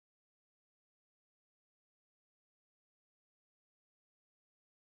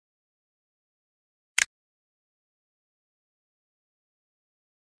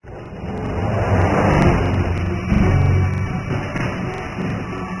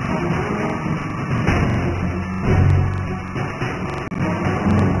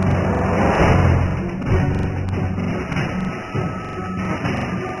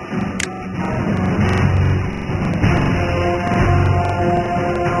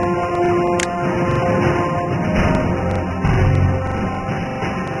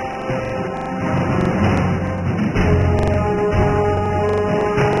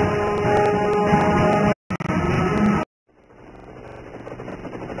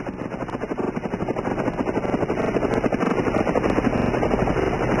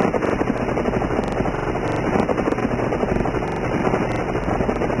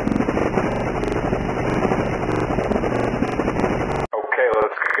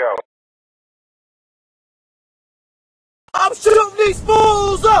go. I'm shooting these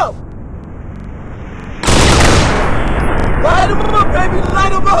fools up! Light them up, baby!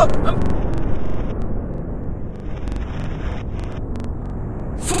 Light them up!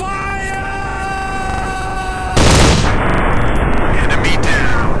 Fire! Enemy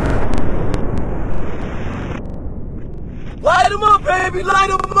down. Light them up, baby! Light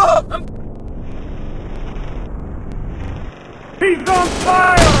them up! He's on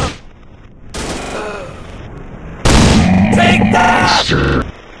fire! Take that!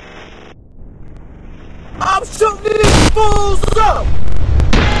 I'm shooting these fools up!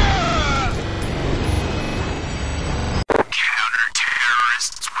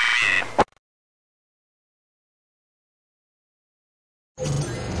 Counter-terrorists win.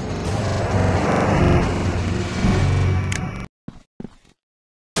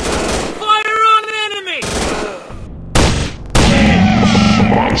 Fire on enemy!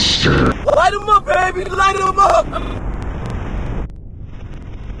 Monster. Light them up, baby! Light them up!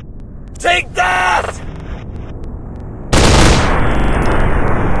 Take that!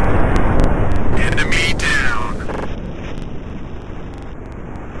 Enemy down.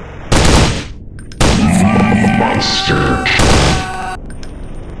 Monster.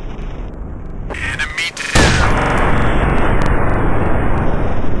 Enemy down.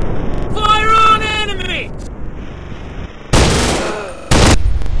 Fire on enemy!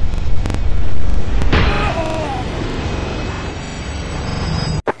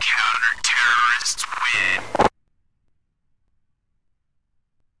 Counter-terrorists win.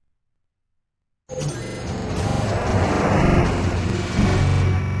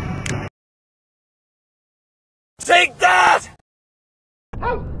 Take that!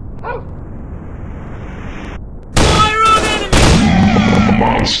 Fire on enemy!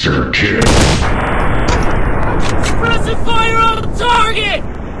 Monster kill. Suppressive fire on the target!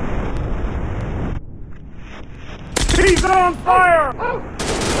 He's on fire!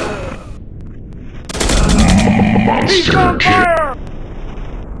 He's Monster on kill. fire!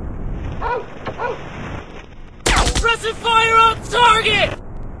 Suppressive fire on target!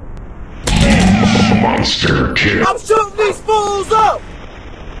 Monster kill. I'm shooting these fools up!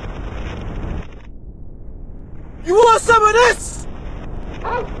 You want some of this?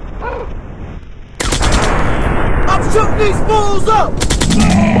 I'm shooting these fools up!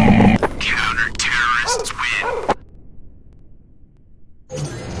 Counter-terrorists win.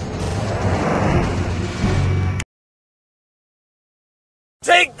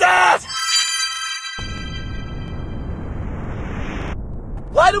 Take that!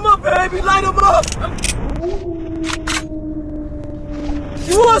 Light them up, baby! Light them up!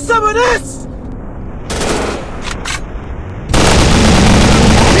 You want some of this?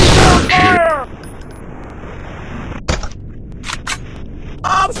 He's on fire!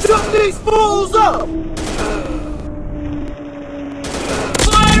 I'm shooting these fools up!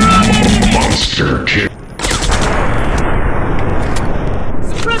 Fire on enemy! Monster kill.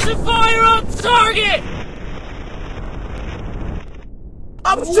 Suppressive fire on target!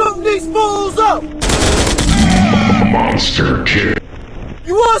 I'm shooting these fools up! Monster kill.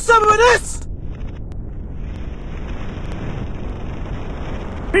 You want some of this?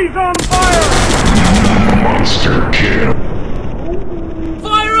 He's on fire! Monster kill.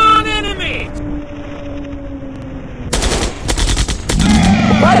 Fire on enemy!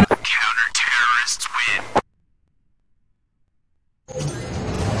 Counter-terrorists win.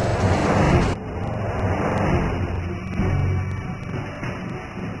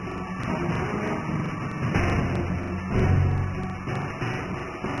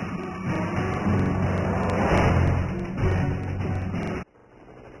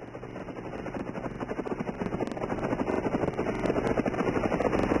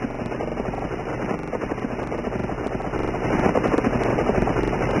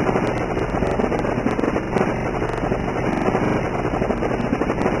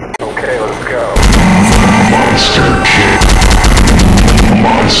 Okay, let's go. Monster kill.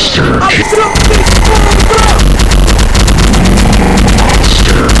 Monster I'm kill. shooting these fools up!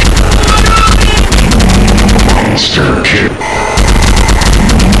 Monster. Fire on enemy! Monster kill.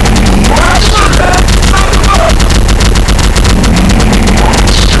 Light them up, baby! Light them up!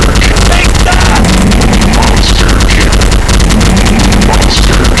 Monster kill. Take that! Monster kill.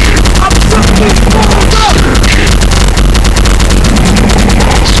 Monster kill. I'm shooting these fools up! Monster kill.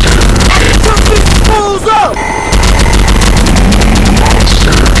 Shoot these fools up!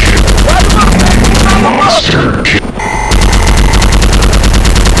 Monster kill. Light them up,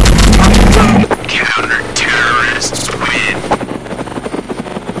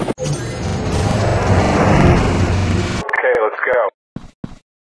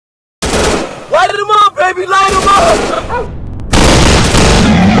 Light them up, baby! Light them up!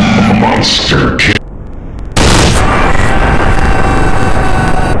 Monster kill.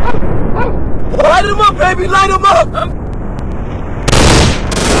 Light them up, baby! Light them up!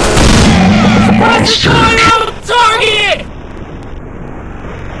 Monster kill. Target!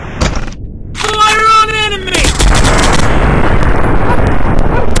 Fire on enemy!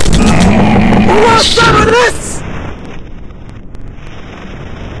 Who wants some of this?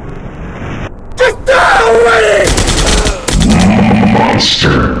 Get down already!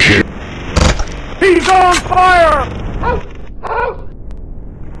 Monster kill. He's on fire!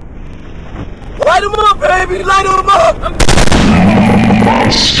 Light them up, baby! Light them up!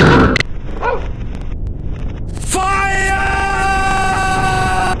 Monster. Fire!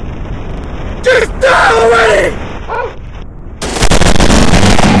 Get down already!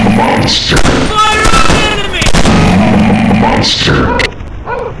 Monster. Fire on enemy! Monster.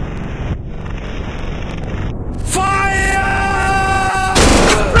 Fire!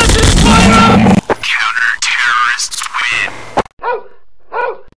 Pressing fire! Counter-terrorists win.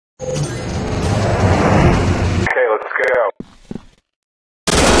 Okay, let's go.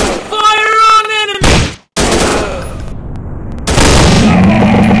 Fire on enemy!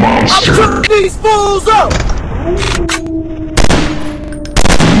 I'm Monster. shooting these fools up!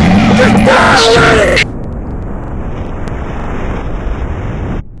 Get down already!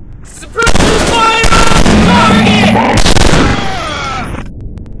 Suppressing fire on target!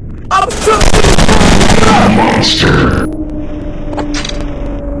 I'm shooting these fools up! Monster.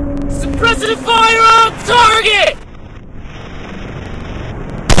 Suppressing fire on target!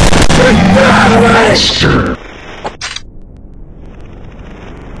 Get down already! Monster.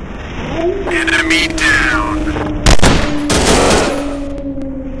 Enemy down.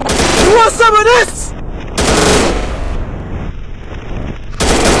 You want some of this?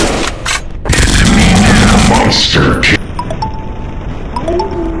 Enemy down. Monster kill.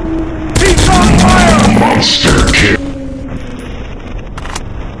 He's on fire! Monster kill.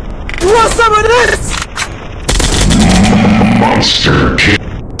 You want some of this? Monster kill.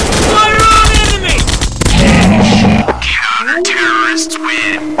 Fire on enemy! Counter-terrorists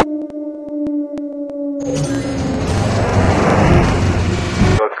win.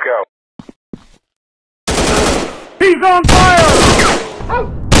 Let's go. He's on fire!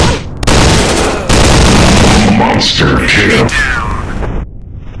 Monster kill.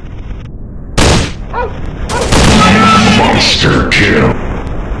 Monster kill.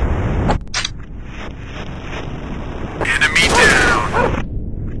 Enemy down.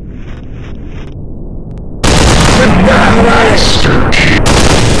 Monster kill.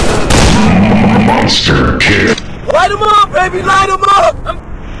 Monster kill. Light them up, baby! Light them up!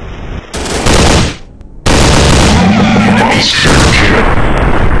 Monster kill.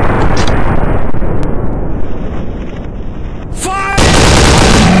 Fire!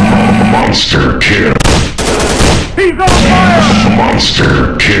 Monster kill. He's on fire!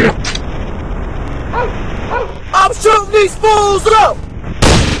 Monster kill. I'm shooting these fools up!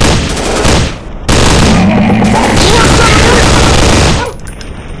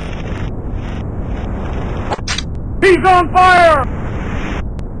 He's on fire!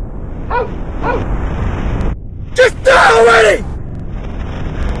 Get down already!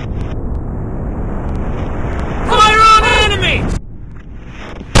 Fire on enemy!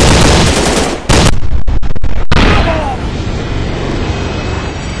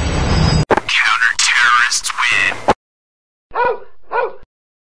 Counter-terrorists win.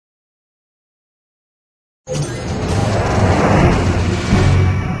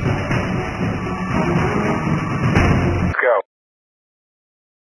 Let's go.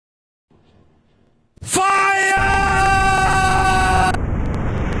 Fire!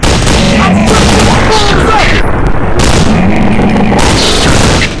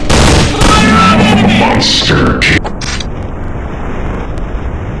 Monster kill.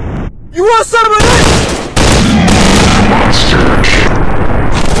 You want some of this? Monster kill.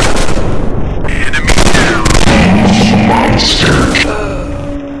 Enemy down. Monster kill.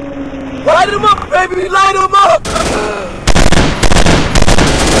 Light them up, baby! Light them up!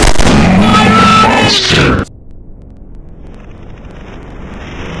 Monster.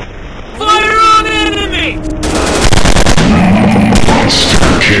 Fire on enemy! Monster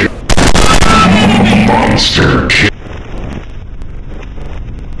kill. Monster kill.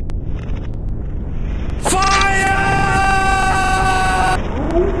 Fire!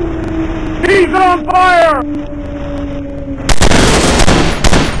 He's on fire!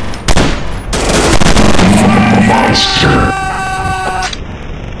 Monster.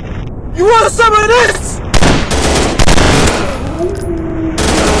 You want some of this?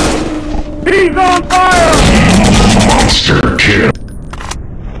 He's on fire! Monster kill.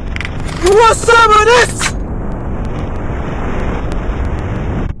 You want some of this?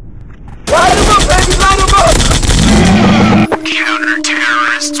 Light him up, baby, light him up!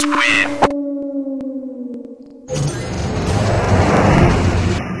 Counter-terrorists win.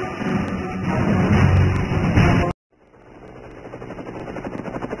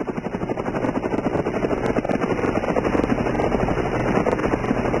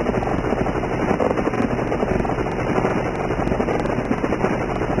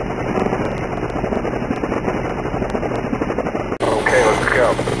 Okay, let's go.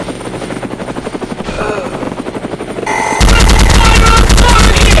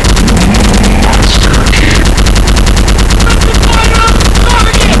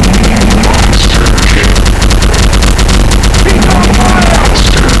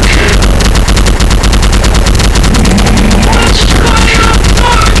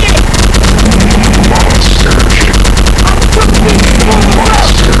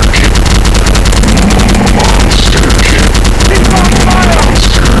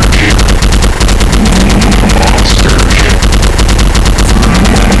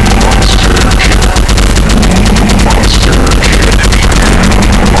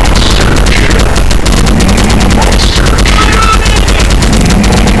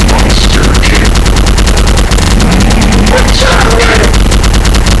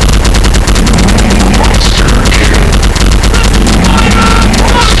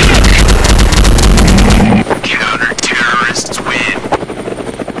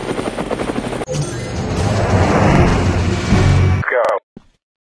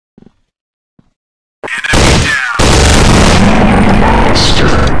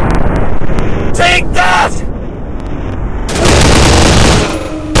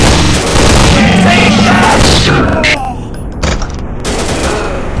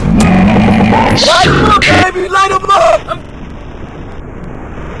 Light him up, baby! Light him up!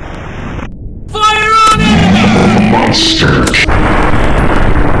 Fire on enemy! Monster kill.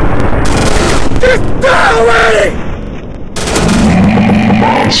 Just die already!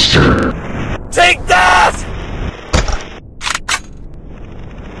 Monster. Take that!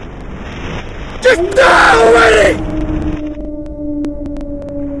 Just die already!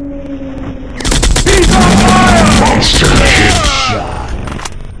 He's on fire! Monster kill.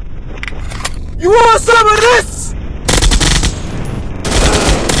 You want some of this?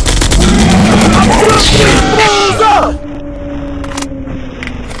 I'm balls up!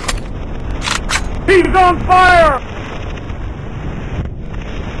 He's on fire!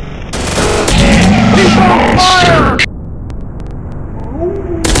 He's on fire!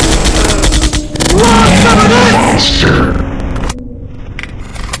 You want some of this? Monster.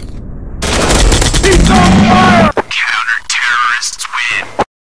 He's on fire! Counter-terrorists win.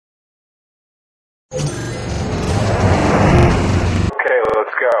 Okay,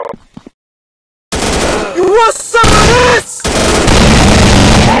 let's go. You want some of this?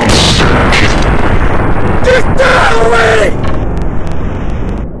 Monster kill. Just die already!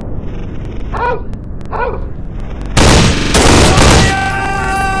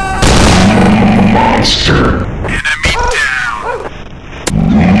 Monster. Enemy down.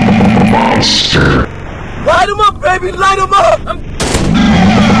 Monster. Light him up, baby! Light him up!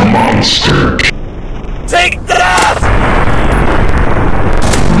 Monster. Take that!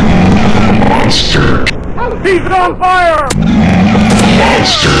 Monster. He's on fire!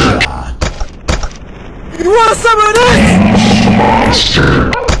 Monster. You want some of this?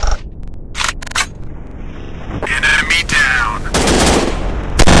 Monster. Enemy down.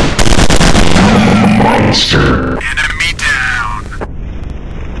 Monster. Enemy down.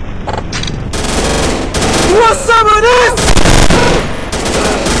 You want some of this?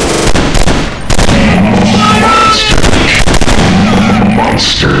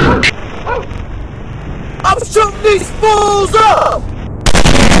 Monster. I'm shooting these fools up!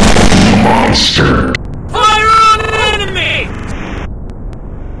 Monster. Fire on an enemy!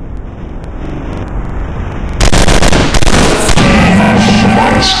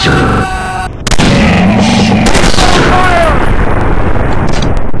 Monster.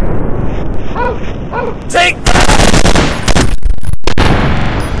 Take that!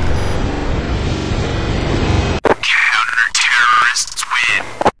 Counter-terrorists win.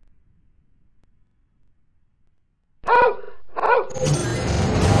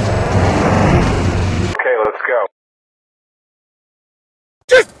 Okay, let's go.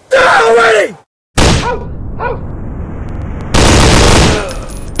 Just die already!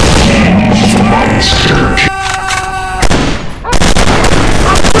 Monster.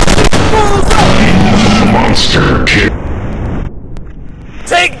 Fools up! Monster kill.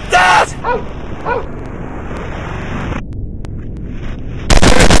 Take that!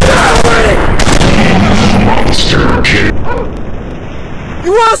 Monster kill.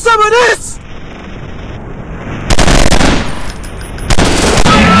 You want some of this?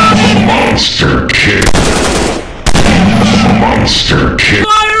 Monster kill. Monster kill.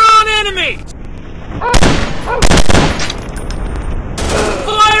 Fire on enemy!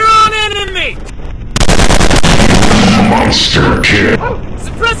 Fire on enemy! Monster kill.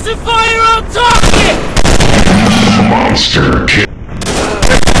 Suppressive fire on target! Monster kill.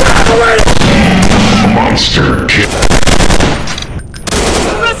 Monster kill.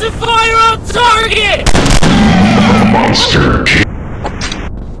 Suppressive fire on target! Monster kill.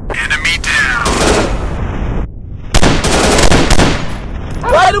 Enemy down.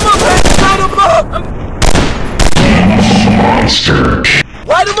 Light him up, baby! Light him up! Monster kill.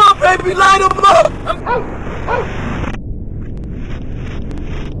 Light him up, baby! Light him up!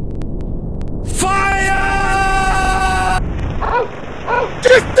 Fire!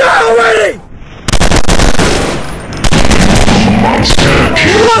 Get down already! Monster You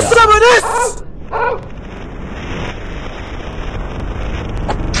kill. want some of this?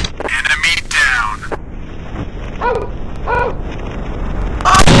 Enemy down.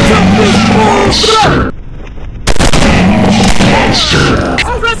 I'll jump these fools up! Monster.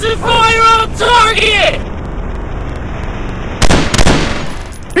 Suppressive fire on target!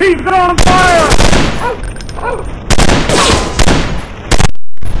 He's on fire!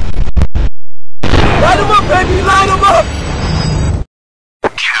 Light him up, baby! Light him up!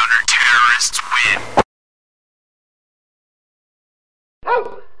 Counter-terrorists win.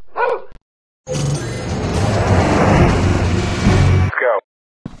 Let's go.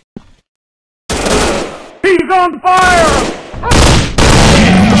 He's on fire!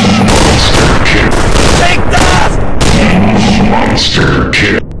 Monster kill. Take that! Monster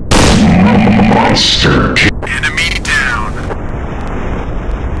kill. Monster kill. Enemy down.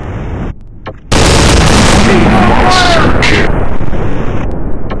 Monster kill.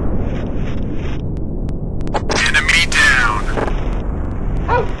 Enemy down.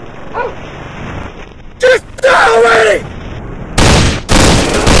 Get down already!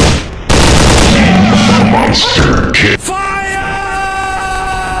 Monster kill. Fire!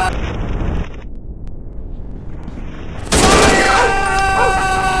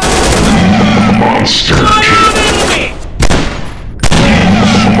 Monster Fire kill. on enemy!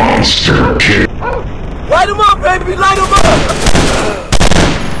 Monster kill. Light him up, baby! Light him up!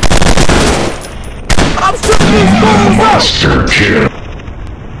 I'm shooting these fools up! Monster kill.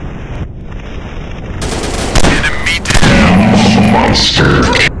 Enemy down. Monster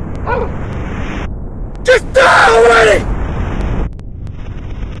kill. Get down already!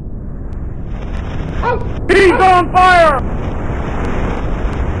 He's on fire!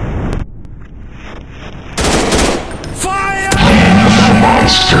 Fire!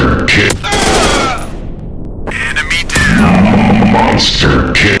 Monster kill. Enemy down.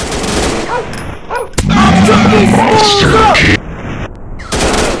 Monster kill. I'm shooting these fools Monster up! kill.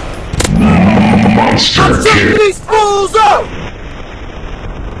 Monster I'm shooting kill. these fools up!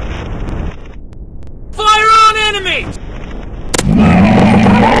 Fire on enemy!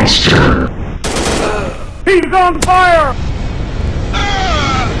 Monster. He's on fire!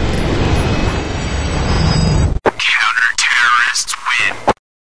 Counter-terrorists win.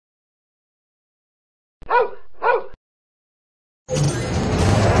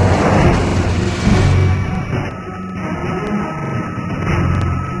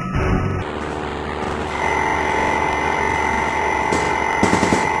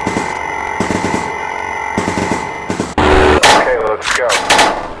 Okay, let's go.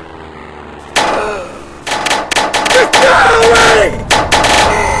 Get down already!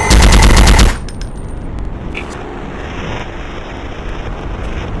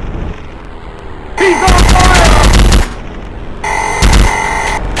 He's on fire!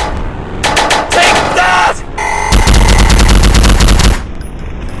 Take that!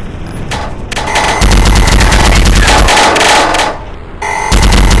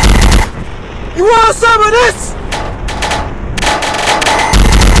 You want some of this?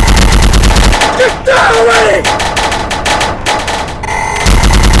 Get down already!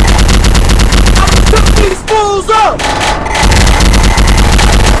 I'm shooting these fools up!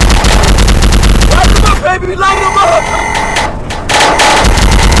 Light them up, baby! Light them up!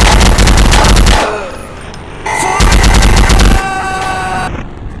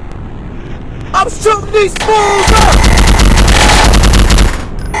 I'm shooting these fools up!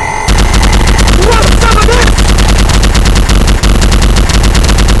 You want some of this?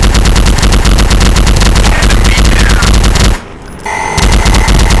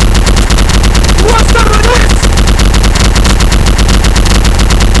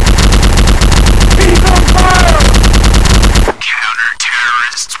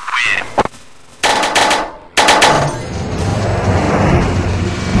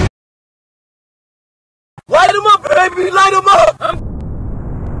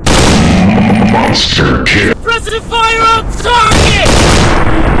 Monster kill. Suppressive fire on target!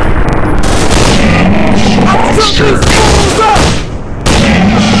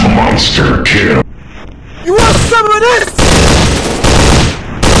 Monster kill. You want some of this?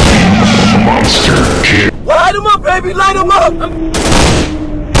 Monster kill. Light him up, baby, light him up!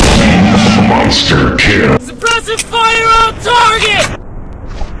 Monster kill. Suppressive fire on target!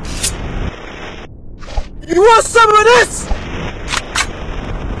 You want some of this?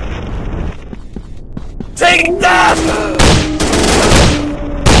 Take that!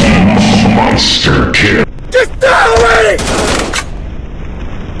 Monster kill. Get down already!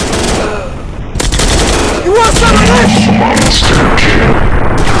 You want some of this? Monster kill.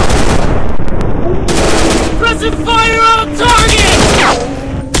 Suppressive fire on target!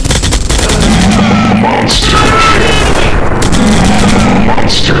 Monster kill.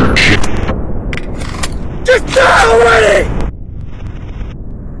 Monster kill. Get down already!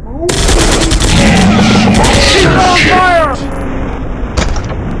 Monster kill. Fire!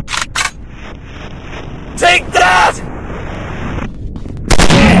 Take that!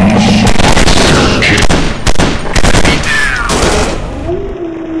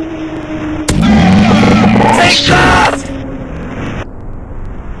 Take that!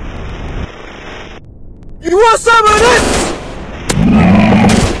 You want some of this?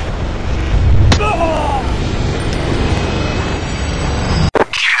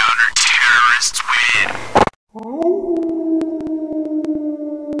 Counter-terrorists win.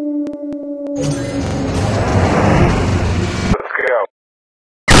 Let's go.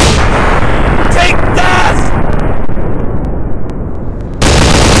 Take that!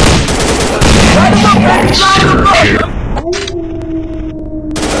 Light him up, baby! Light him Monster up!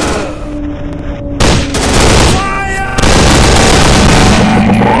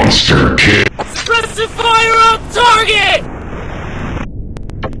 Monster kill. Suppressive fire on target!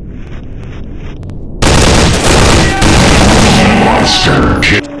 Monster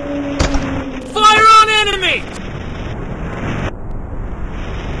kill. Fire on enemy!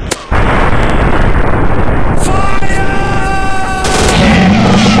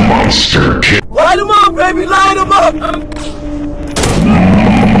 Monster kill. Light him up, baby! Light him up!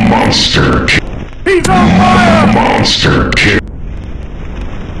 Monster kill. He's on fire! Monster kill.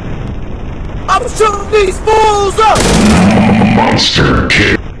 I'm shooting these fools up! Monster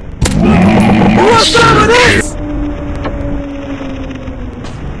kill. You want some of this?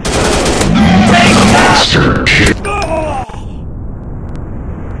 Take that! Monster kill.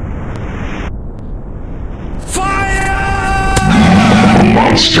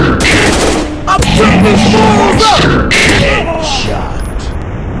 Monster kill. I'm shooting these fools up! Monster kill.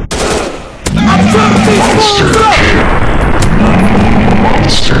 I'm shooting these Monster fools up! kill.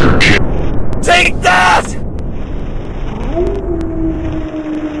 Monster kill. Take that!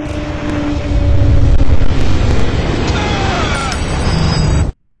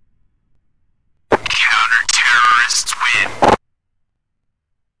 Counter-terrorists win.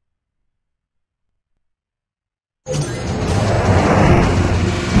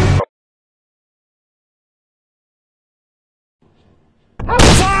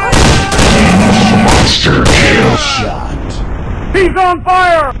 Monster kill. He's on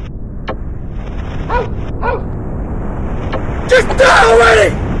fire! Get down already!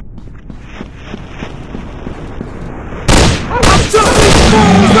 I'm shooting these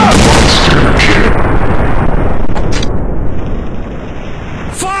fools up! Monster kill.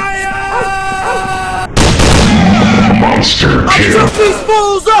 Monster I'm kill. shooting these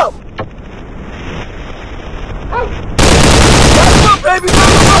fools up! Light 'em up, baby!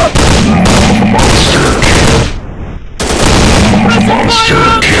 Light 'em up! Monster kill. Fire Monster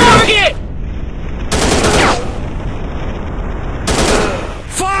on kill. target!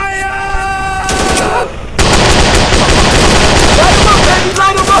 Light 'em up, baby!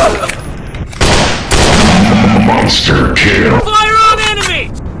 Light 'em up! Monster kill. Fire on enemy!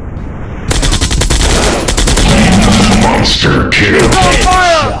 Monster kill. On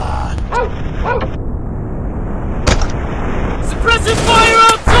fire! Suppressive fire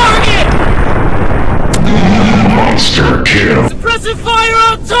on target! Monster kill. Suppressive fire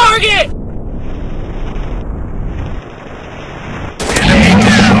on target!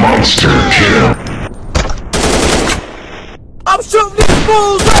 Monster kill. I'm shooting these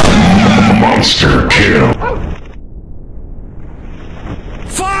fools up! Monster kill.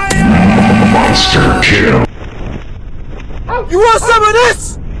 Monster kill. You want some of this?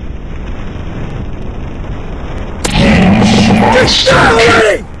 Monster Down kill.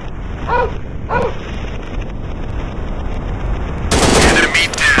 already! Enemy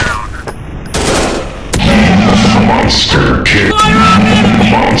down. Monster kill. Fire on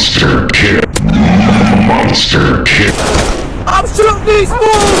enemy! Monster kill. Monster kill. I'm shooting these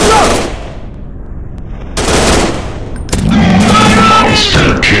fools up!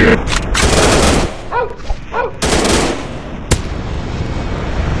 Monster kill.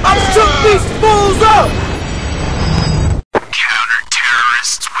 I'm shooting these fools up!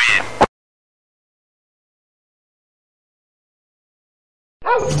 Counter-terrorists win.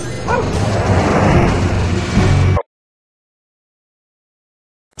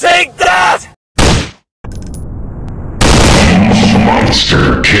 Take that!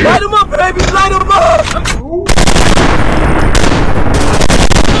 Monster kill. Light them up, baby! Light them up!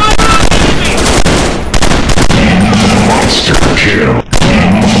 Monster kill.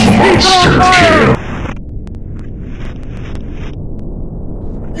 Monster kill.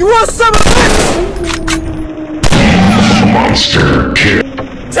 You want some of this? Monster kill.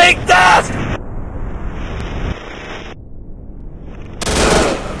 Take that!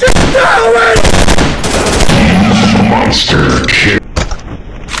 Get down! Monster kill.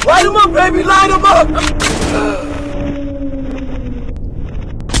 Light them up, baby! Light them up!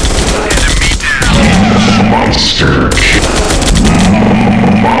 Enemy down. Monster kill.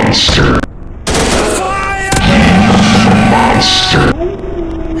 Monster. Fire! Monster.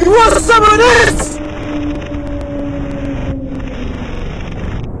 You want some of this?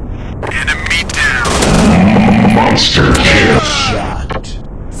 Enemy down. Monster kill.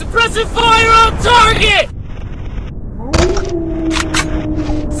 Suppressing fire on target!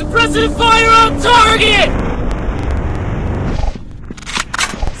 Suppressing fire on target!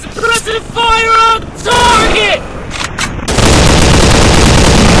 Suppressing fire on target!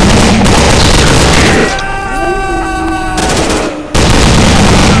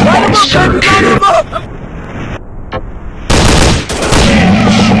 Light 'em up, baby! Light 'em up!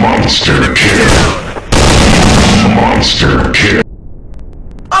 Monster kill. Monster kill.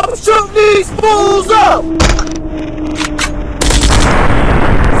 I'm shooting these fools up!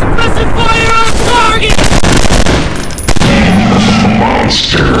 Suppressing fire on target!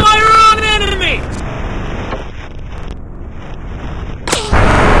 Monster. Fire on enemy!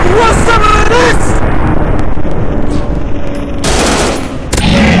 You want some of this?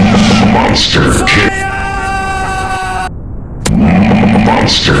 Monster kill.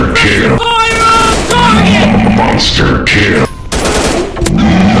 Monster kill. Fire on target! Monster kill.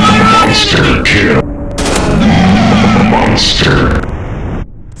 Fire on Monster enemy! kill. Monster.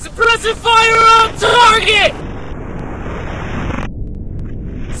 Suppressing fire on target!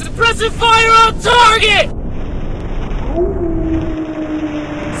 Suppressing fire on target!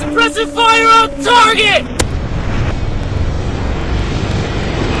 Suppressing fire on target!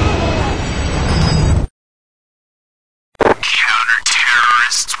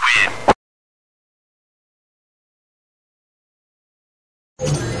 Counter-terrorists win.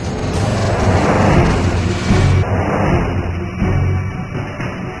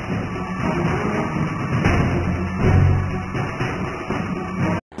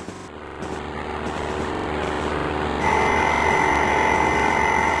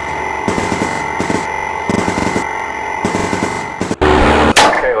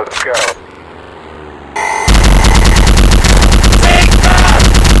 Okay, let's go. Take that!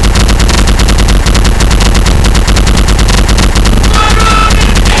 Fire on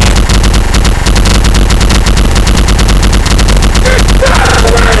enemy! Get down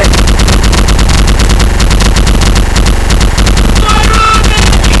already! Fire on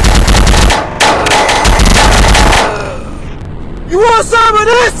enemy! You want some of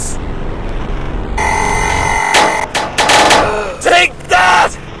this? Take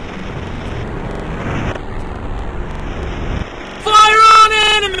that! Fire on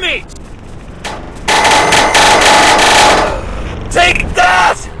enemy! Take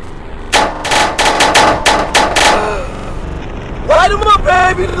that! Light them up,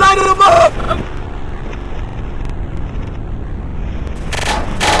 baby! Light them up!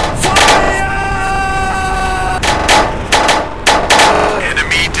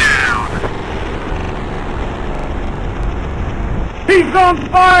 Enemy down. He's on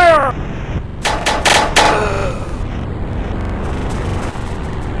fire!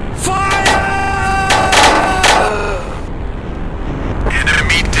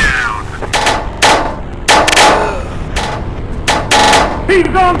 Enemy down.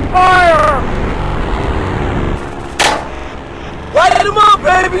 He's on fire! Light him up,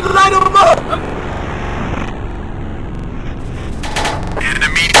 baby! Light him up!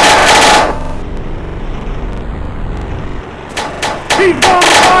 Enemy down. He's on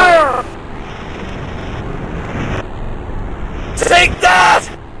fire! Take that!